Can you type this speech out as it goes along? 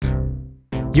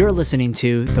You're listening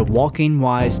to the Walking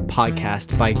Wise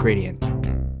podcast by Gradient.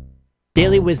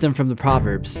 Daily wisdom from the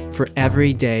Proverbs for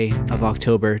every day of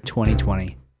October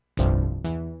 2020.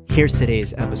 Here's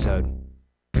today's episode.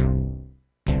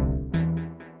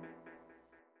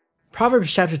 Proverbs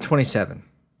chapter 27.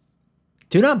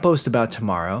 Do not boast about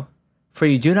tomorrow, for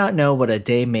you do not know what a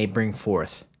day may bring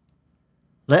forth.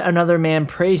 Let another man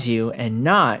praise you and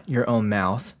not your own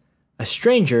mouth, a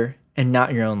stranger and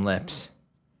not your own lips.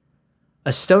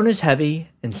 A stone is heavy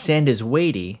and sand is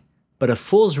weighty, but a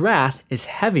fool's wrath is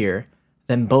heavier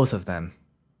than both of them.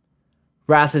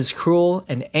 Wrath is cruel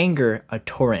and anger a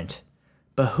torrent,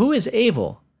 but who is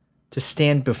able to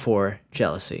stand before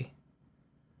jealousy?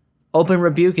 Open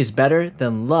rebuke is better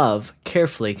than love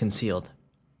carefully concealed.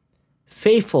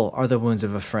 Faithful are the wounds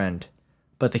of a friend,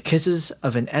 but the kisses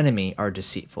of an enemy are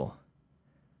deceitful.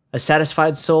 A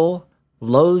satisfied soul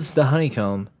loathes the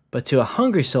honeycomb, but to a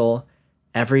hungry soul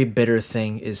every bitter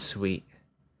thing is sweet.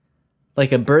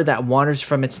 Like a bird that wanders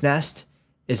from its nest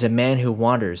is a man who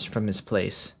wanders from his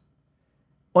place.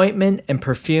 Ointment and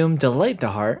perfume delight the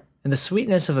heart, and the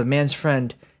sweetness of a man's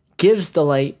friend gives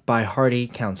delight by hearty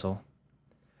counsel.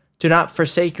 Do not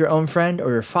forsake your own friend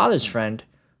or your father's friend,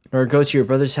 nor go to your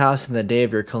brother's house in the day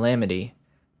of your calamity.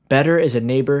 Better is a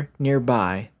neighbor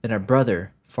nearby than a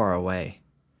brother far away.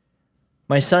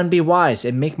 My son, be wise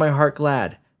and make my heart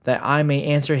glad, that I may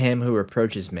answer him who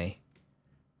reproaches me.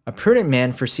 A prudent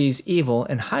man foresees evil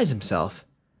and hides himself.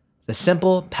 The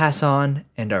simple pass on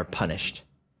and are punished.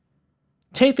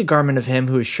 Take the garment of him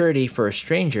who is surety for a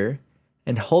stranger,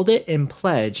 and hold it in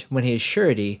pledge when he is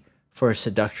surety for a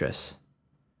seductress.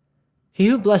 He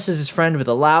who blesses his friend with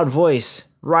a loud voice,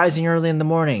 rising early in the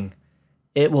morning,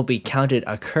 it will be counted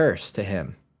a curse to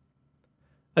him.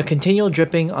 A continual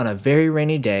dripping on a very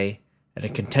rainy day and a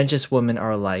contentious woman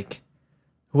are alike.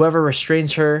 Whoever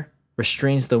restrains her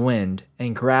restrains the wind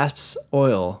and grasps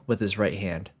oil with his right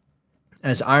hand.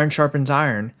 As iron sharpens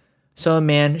iron, so a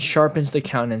man sharpens the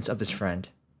countenance of his friend.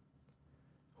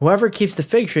 Whoever keeps the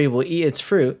fig tree will eat its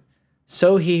fruit,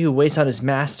 so he who waits on his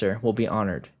master will be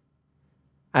honored.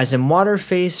 As in water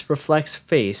face reflects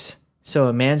face, so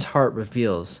a man's heart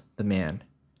reveals the man.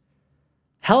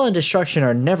 Hell and destruction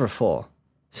are never full,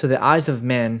 so the eyes of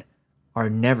men are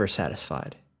never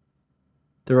satisfied.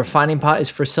 The refining pot is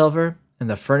for silver, and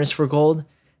the furnace for gold,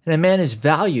 and a man is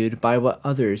valued by what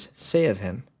others say of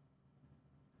him.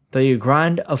 Though you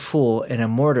grind a fool in a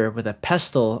mortar with a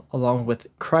pestle along with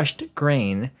crushed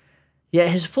grain, yet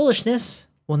his foolishness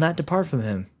will not depart from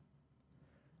him.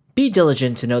 Be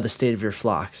diligent to know the state of your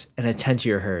flocks, and attend to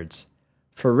your herds,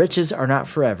 for riches are not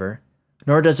forever,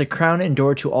 nor does a crown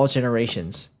endure to all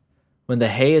generations. When the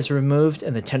hay is removed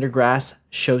and the tender grass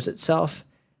shows itself,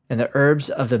 and the herbs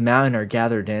of the mountain are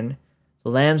gathered in, the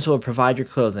lambs will provide your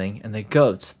clothing, and the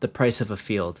goats the price of a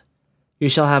field. You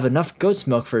shall have enough goat's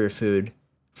milk for your food,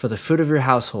 for the food of your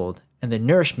household, and the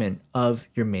nourishment of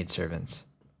your maidservants.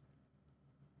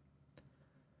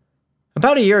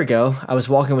 About a year ago, I was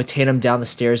walking with Tatum down the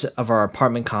stairs of our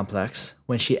apartment complex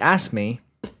when she asked me,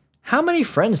 "How many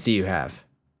friends do you have?"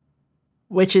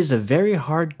 Which is a very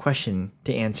hard question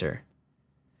to answer.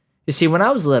 You see, when I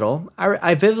was little,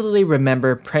 I vividly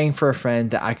remember praying for a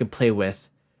friend that I could play with,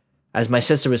 as my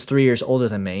sister was 3 years older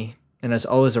than me, and I was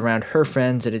always around her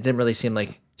friends, and it didn't really seem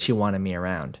like she wanted me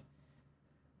around.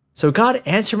 So God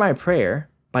answered my prayer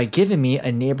by giving me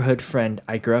a neighborhood friend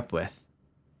I grew up with.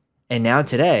 And now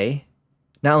today,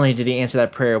 not only did he answer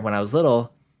that prayer when I was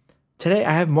little, today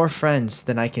I have more friends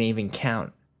than I can even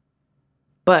count.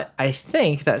 But I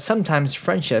think that sometimes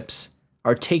friendships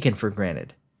are taken for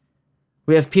granted.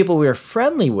 We have people we are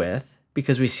friendly with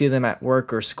because we see them at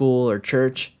work or school or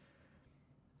church.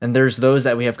 And there's those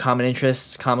that we have common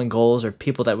interests, common goals, or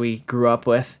people that we grew up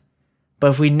with. But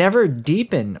if we never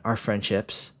deepen our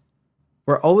friendships,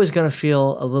 we're always going to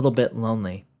feel a little bit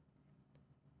lonely.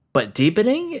 But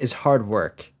deepening is hard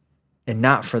work and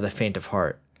not for the faint of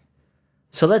heart.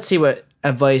 So let's see what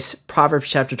advice Proverbs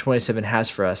chapter 27 has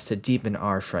for us to deepen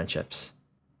our friendships.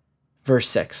 Verse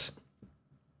 6.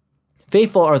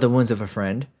 Faithful are the wounds of a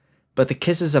friend, but the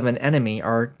kisses of an enemy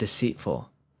are deceitful.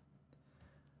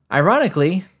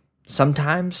 Ironically,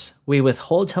 sometimes we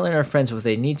withhold telling our friends what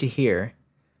they need to hear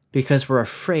because we're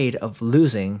afraid of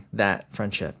losing that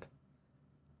friendship.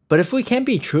 But if we can't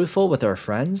be truthful with our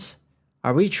friends,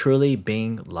 are we truly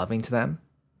being loving to them?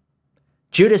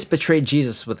 Judas betrayed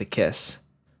Jesus with a kiss.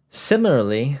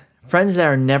 Similarly, friends that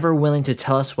are never willing to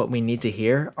tell us what we need to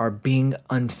hear are being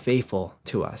unfaithful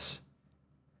to us.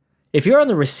 If you're on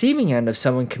the receiving end of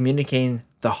someone communicating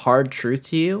the hard truth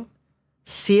to you,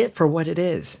 see it for what it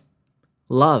is.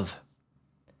 Love.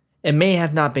 It may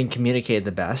have not been communicated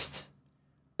the best,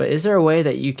 but is there a way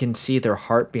that you can see their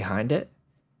heart behind it?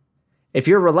 If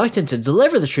you're reluctant to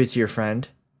deliver the truth to your friend,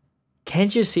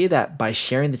 can't you see that by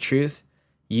sharing the truth,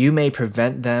 you may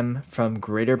prevent them from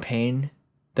greater pain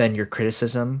than your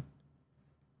criticism?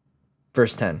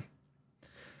 Verse 10.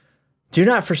 Do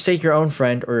not forsake your own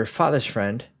friend or your father's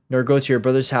friend, nor go to your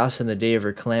brother's house in the day of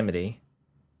your calamity.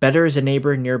 Better is a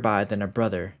neighbor nearby than a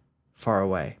brother far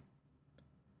away.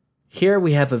 Here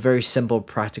we have a very simple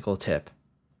practical tip.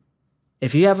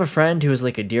 If you have a friend who is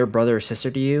like a dear brother or sister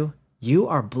to you, you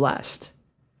are blessed.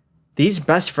 These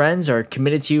best friends are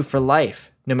committed to you for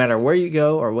life, no matter where you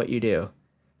go or what you do.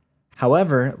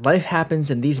 However, life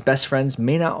happens and these best friends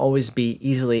may not always be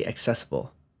easily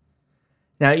accessible.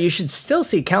 Now, you should still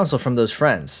seek counsel from those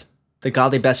friends, the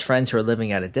godly best friends who are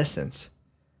living at a distance.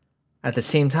 At the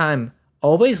same time,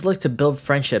 always look to build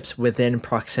friendships within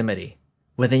proximity,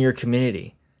 within your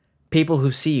community. People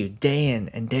who see you day in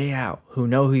and day out, who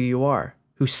know who you are,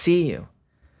 who see you,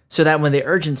 so that when the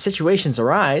urgent situations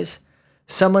arise,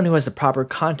 someone who has the proper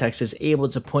context is able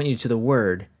to point you to the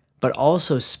word, but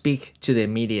also speak to the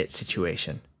immediate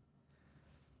situation.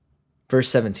 Verse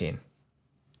 17.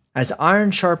 As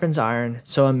iron sharpens iron,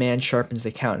 so a man sharpens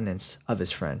the countenance of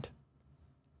his friend.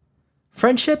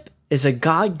 Friendship is a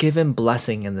God-given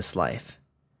blessing in this life.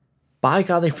 By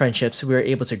godly friendships, we are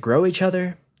able to grow each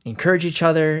other, encourage each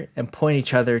other, and point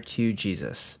each other to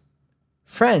Jesus.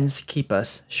 Friends keep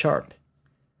us sharp.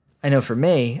 I know for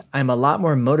me, I'm a lot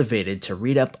more motivated to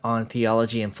read up on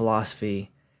theology and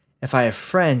philosophy if I have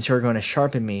friends who are going to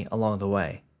sharpen me along the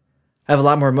way. I have a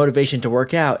lot more motivation to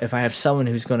work out if I have someone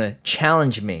who's going to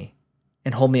challenge me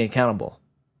and hold me accountable.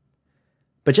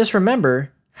 But just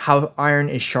remember how iron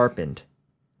is sharpened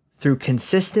through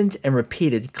consistent and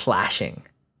repeated clashing.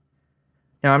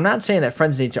 Now, I'm not saying that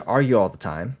friends need to argue all the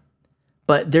time,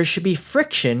 but there should be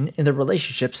friction in the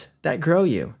relationships that grow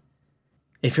you.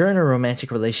 If you're in a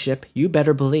romantic relationship, you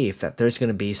better believe that there's going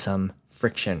to be some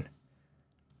friction.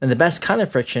 And the best kind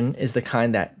of friction is the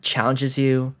kind that challenges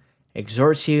you,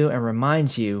 exhorts you, and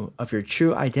reminds you of your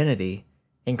true identity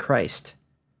in Christ.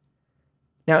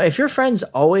 Now, if your friends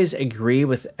always agree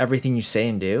with everything you say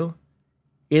and do,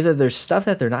 either there's stuff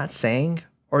that they're not saying,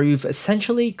 or you've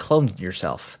essentially cloned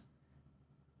yourself.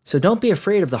 So don't be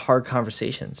afraid of the hard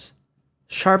conversations.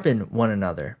 Sharpen one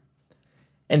another.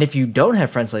 And if you don't have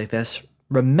friends like this,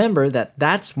 remember that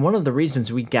that's one of the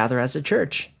reasons we gather as a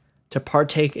church, to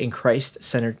partake in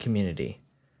Christ-centered community,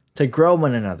 to grow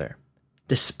one another,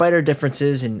 despite our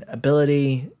differences in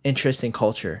ability, interest, and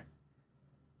culture.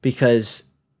 Because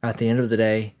at the end of the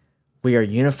day, we are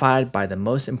unified by the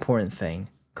most important thing,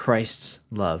 Christ's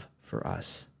love for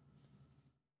us.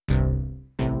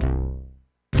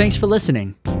 Thanks for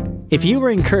listening. If you were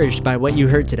encouraged by what you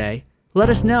heard today, let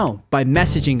us know by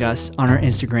messaging us on our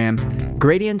Instagram,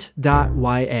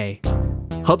 gradient.ya.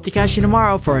 Hope to catch you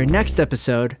tomorrow for our next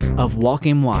episode of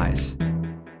Walking Wise.